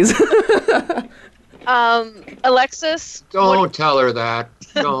and knees. Alexis? Don't tell her that.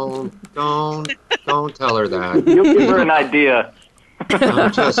 Don't tell her that. You'll give her an idea.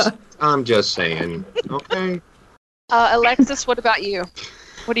 I'm just saying, okay? Alexis, what about you?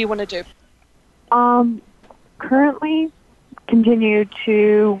 What do you want to do? Currently, continue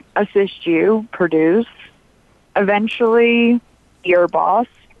to assist you, produce. Eventually, your boss.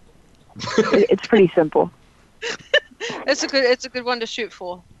 It's pretty simple. It's a good one to shoot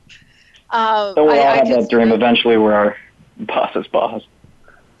for. So we all have that dream. Eventually, we're our boss's boss.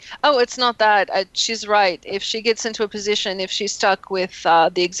 Oh, it's not that. She's right. If she gets into a position, if she's stuck with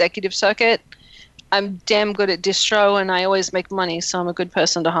the executive circuit, I'm damn good at distro, and I always make money, so I'm a good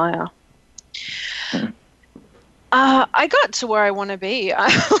person to hire. I got to where I want to be.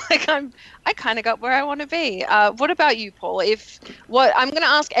 I kind of got where I want to be. What about you, Paul? I'm going to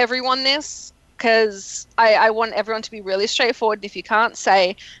ask everyone this, because I want everyone to be really straightforward. If you can't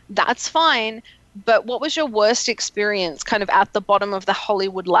say, that's fine. But what was your worst experience, kind of at the bottom of the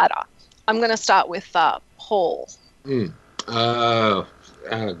Hollywood ladder? I'm going to start with Paul.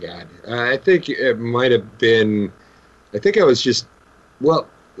 Oh, God. I think it might have been, I think I was just, well,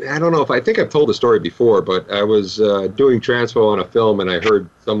 I don't know if, I think I've told the story before, but I was doing transpo on a film, and I heard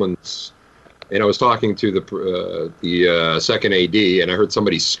someone's and I was talking to the second AD, and I heard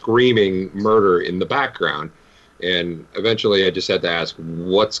somebody screaming murder in the background. And eventually I just had to ask,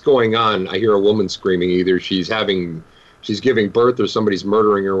 what's going on? I hear a woman screaming. Either she's giving birth or somebody's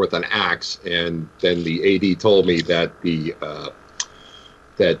murdering her with an axe. And then the AD told me that the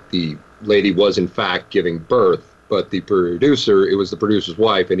lady was in fact giving birth, but it was the producer's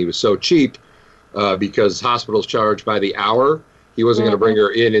wife, and he was so cheap because hospitals charge by the hour. He wasn't going to bring her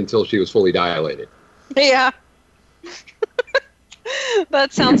in until she was fully dilated. Yeah.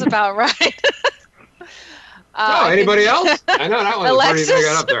 That sounds about right. Anybody else? I know that one was pretty big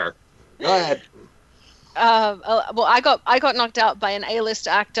up there. Go ahead. Well, I got knocked out by an A-list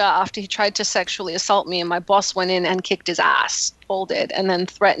actor after he tried to sexually assault me, and my boss went in and kicked his ass, Paul did, and then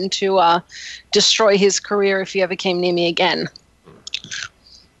threatened to destroy his career if he ever came near me again.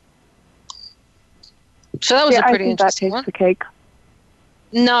 So that was a pretty interesting one. That takes the cake.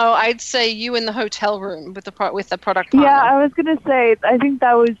 No, I'd say you in the hotel room with the product partner. Yeah, I was going to say, I think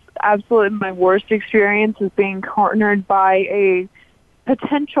that was absolutely my worst experience, is being cornered by a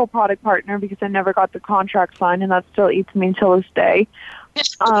potential product partner, because I never got the contract signed, and that still eats me till this day.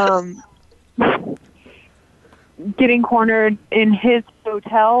 Getting cornered in his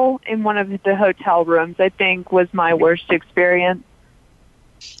hotel, in one of the hotel rooms, I think was my worst experience.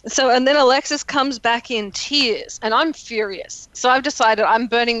 So, and then Alexis comes back in tears, and I'm furious. So I've decided I'm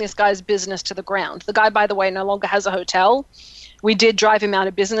burning this guy's business to the ground. The guy, by the way, no longer has a hotel. We did drive him out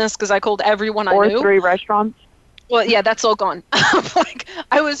of business because I called everyone I knew. Or 3 restaurants. Well, yeah, that's all gone.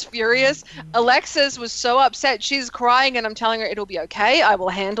 I was furious. Alexis was so upset. She's crying, and I'm telling her, it'll be okay. I will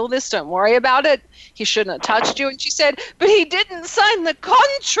handle this. Don't worry about it. He shouldn't have touched you. And she said, but he didn't sign the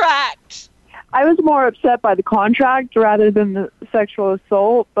contract. I was more upset by the contract rather than the sexual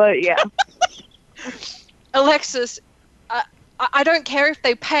assault, but yeah. Alexis, I don't care if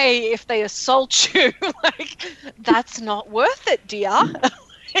they pay if they assault you. That's not worth it, dear.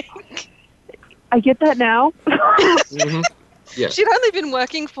 I get that now. Mm-hmm. Yeah. She'd only been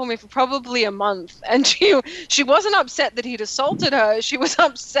working for me for probably a month, and she wasn't upset that he'd assaulted her. She was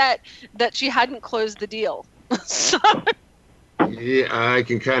upset that she hadn't closed the deal. So... Yeah, I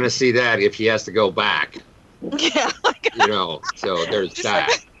can kind of see that if she has to go back. Yeah. So there's that.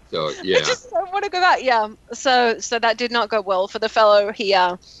 So, yeah. I just don't want to go back. Yeah. So that did not go well for the fellow. He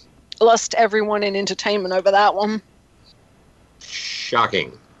lost everyone in entertainment over that one.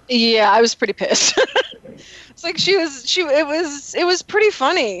 Shocking. Yeah, I was pretty pissed. It's like it was pretty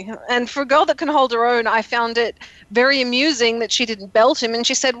funny. And for a girl that can hold her own, I found it very amusing that she didn't belt him. And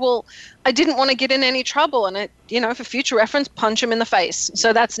she said, well, I didn't want to get in any trouble. And for future reference, punch him in the face.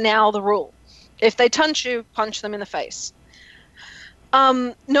 So that's now the rule. If they touch you, punch them in the face.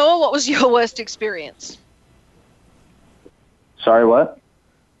 Noah, what was your worst experience? Sorry, what?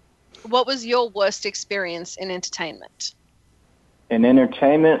 What was your worst experience in entertainment? In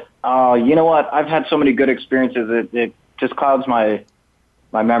entertainment, you know what? I've had so many good experiences. It just clouds my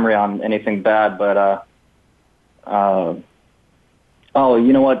memory on anything bad. But you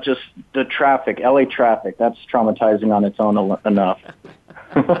know what? Just the traffic, LA traffic. That's traumatizing on its own enough.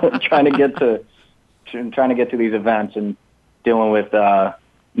 trying to get to these events and dealing with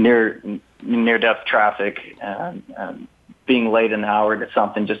near death traffic and being late an hour to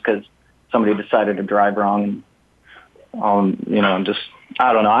something just because somebody decided to drive wrong. Just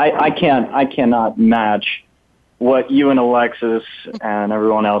I don't know. I cannot match what you and Alexis and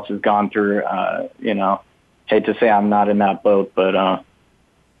everyone else has gone through. Hate to say I'm not in that boat, but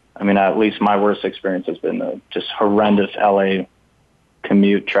at least my worst experience has been just horrendous LA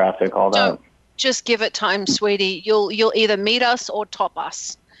commute traffic, all that. Just give it time, sweetie. You'll either meet us or top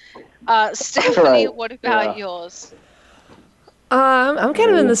us. Stephanie, right. What about yours? I'm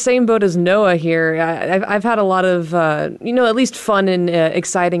kind of in the same boat as Noah here. I've had a lot of, at least fun and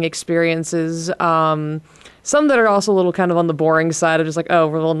exciting experiences. Some that are also a little kind of on the boring side of just like, oh,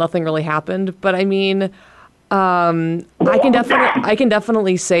 well, nothing really happened. But I mean, I can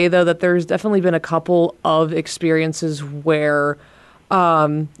definitely say though that there's definitely been a couple of experiences where,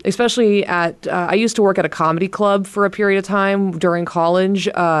 especially I used to work at a comedy club for a period of time during college,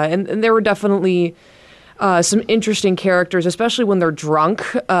 and there were definitely some interesting characters, especially when they're drunk,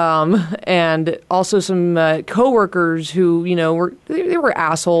 and also some coworkers who, they were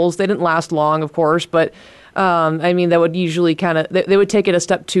assholes. They didn't last long, of course, but that would usually kind of they would take it a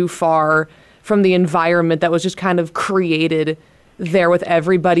step too far from the environment that was just kind of created there with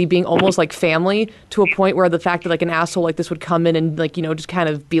everybody being almost like family, to a point where the fact that like an asshole like this would come in and just kind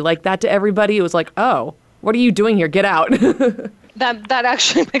of be like that to everybody, it was like, oh, what are you doing here? Get out. That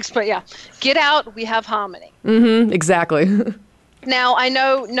actually makes, but yeah, get out. We have harmony. Mm-hmm. Exactly. Now, I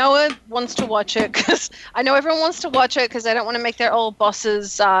know Noah wants to watch it because I know everyone wants to watch it because they don't want to make their old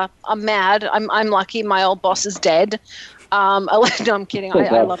bosses mad. I'm lucky my old boss is dead. No, I'm kidding.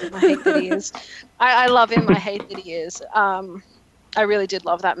 I love him. I hate that he is. I love him. I hate that he is. I really did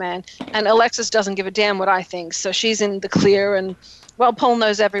love that man. And Alexis doesn't give a damn what I think, so she's in the clear. And, well, Paul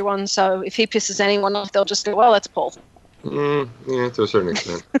knows everyone, so if he pisses anyone off, they'll just go, well, that's Paul. Yeah, to a certain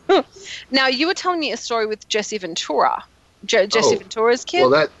extent. Now, you were telling me a story with Jesse Ventura. Jesse Ventura's kid?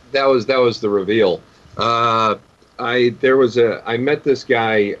 Well, that was the reveal. I met this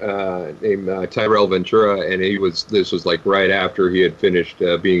guy named Tyrell Ventura, and this was like right after he had finished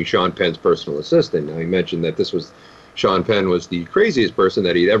being Sean Penn's personal assistant. Now, he mentioned that Sean Penn was the craziest person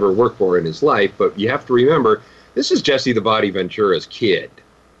that he'd ever worked for in his life, but you have to remember, this is Jesse the Body Ventura's kid.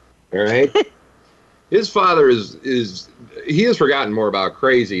 All right? His father he has forgotten more about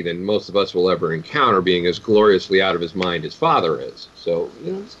crazy than most of us will ever encounter, being as gloriously out of his mind as father is. So,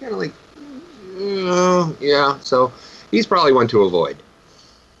 it's kind of like, yeah, so he's probably one to avoid.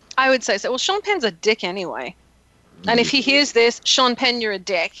 I would say so. Well, Sean Penn's a dick anyway. And if he hears this, Sean Penn, you're a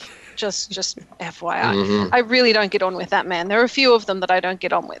dick. Just FYI. Mm-hmm. I really don't get on with that man. There are a few of them that I don't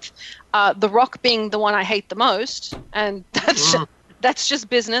get on with. The Rock being the one I hate the most, and that's just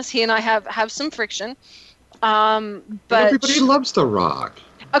business. He and I have some friction. But everybody loves The Rock.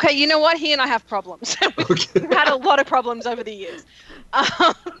 Okay, you know what? He and I have problems. We've had a lot of problems over the years.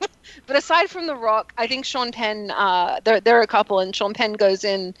 But aside from The Rock, I think Sean Penn, there are a couple, and Sean Penn goes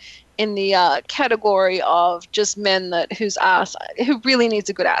in the category of just men who really needs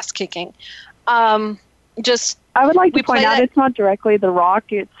a good ass kicking. I would like to point out it's not directly The Rock,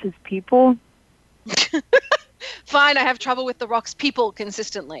 it's his people. Fine, I have trouble with The Rock's people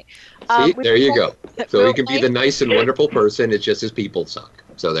consistently. See, there you go. So he can be the nice and wonderful person, it's just his people suck.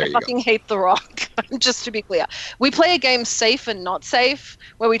 So there you go. I fucking hate The Rock, just to be clear. We play a game Safe and Not Safe,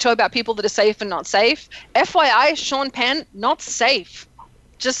 where we talk about people that are safe and not safe. FYI, Sean Penn, not safe.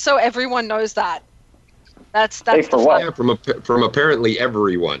 Just so everyone knows that. That's safe for what? Yeah, from apparently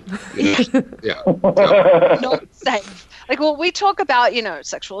everyone. Yeah. No. Not safe. Like, well, we talk about,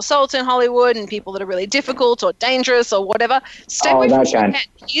 sexual assault in Hollywood and people that are really difficult or dangerous or whatever. Stay away from Sean Penn.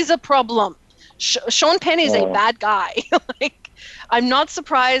 He's a problem. Sean Penn is a bad guy. I'm not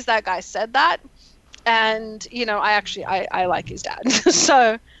surprised that guy said that. And, I like his dad.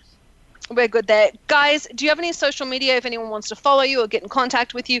 So we're good there. Guys, do you have any social media if anyone wants to follow you or get in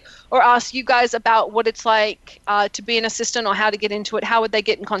contact with you or ask you guys about what it's like to be an assistant or how to get into it? How would they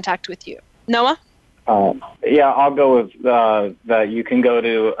get in contact with you? Noah? I'll go with that. You can go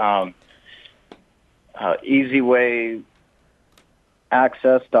to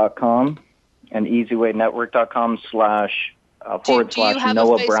easywayaccess.com and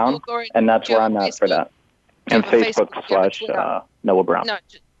easywaynetwork.com//Noah Brown, and that's where I'm at for that. And Facebook / Noah Brown. No,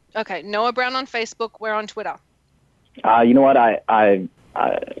 okay, Noah Brown on Facebook. We're on Twitter. You know what?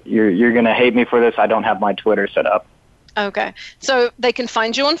 You're gonna hate me for this. I don't have my Twitter set up. Okay, so they can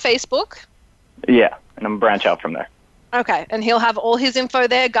find you on Facebook. Yeah, and I'm branch out from there. Okay, and he'll have all his info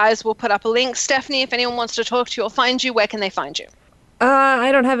there. Guys, we'll put up a link. Stephanie, if anyone wants to talk to you or find you, where can they find you?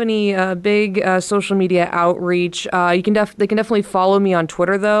 I don't have any big social media outreach. They can definitely follow me on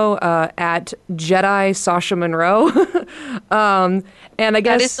Twitter though, at Jedi Sasha Monroe. And I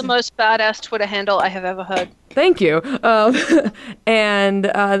guess that is the most badass Twitter handle I have ever heard. Thank you. And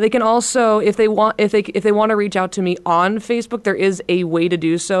they can also, if they want to reach out to me on Facebook, there is a way to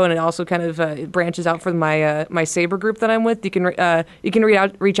do so, and it also kind of it branches out from my Saber group that I'm with. You can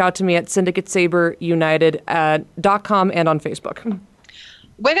reach out to me at syndicatesaberunited.com and on Facebook.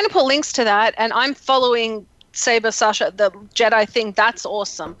 We're going to put links to that, and I'm following Saber Sasha, the Jedi thing. That's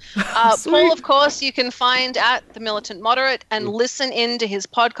awesome. Paul, of course, you can find at The Militant Moderate and listen in to his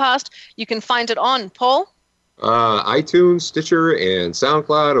podcast. You can find it on, Paul? iTunes, Stitcher, and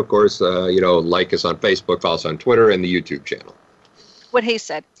SoundCloud. Of course, like us on Facebook, follow us on Twitter, and the YouTube channel. What he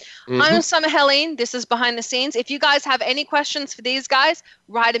said. Mm-hmm. I'm Summer Helene. This is Behind the Scenes. If you guys have any questions for these guys,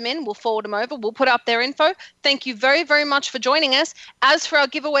 write them in. We'll forward them over. We'll put up their info. Thank you very, very much for joining us. As for our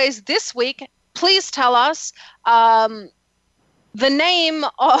giveaways this week, please tell us the name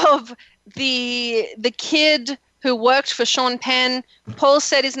of the kid who worked for Sean Penn. Paul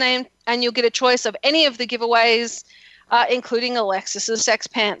said his name, and you'll get a choice of any of the giveaways, including Alexis's sex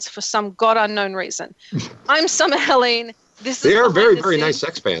pants for some god unknown reason. I'm Summer Helene. They are very, very nice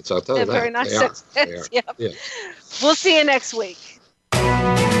sex pants, I'll tell you that. They're very nice sex pants, yeah. We'll see you next week.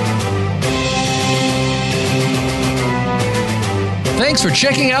 Thanks for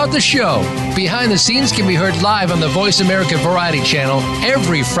checking out the show. Behind the Scenes can be heard live on the Voice America Variety Channel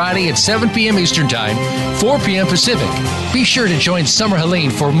every Friday at 7 p.m. Eastern Time, 4 p.m. Pacific. Be sure to join Summer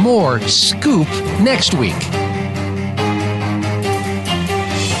Helene for more Scoop next week.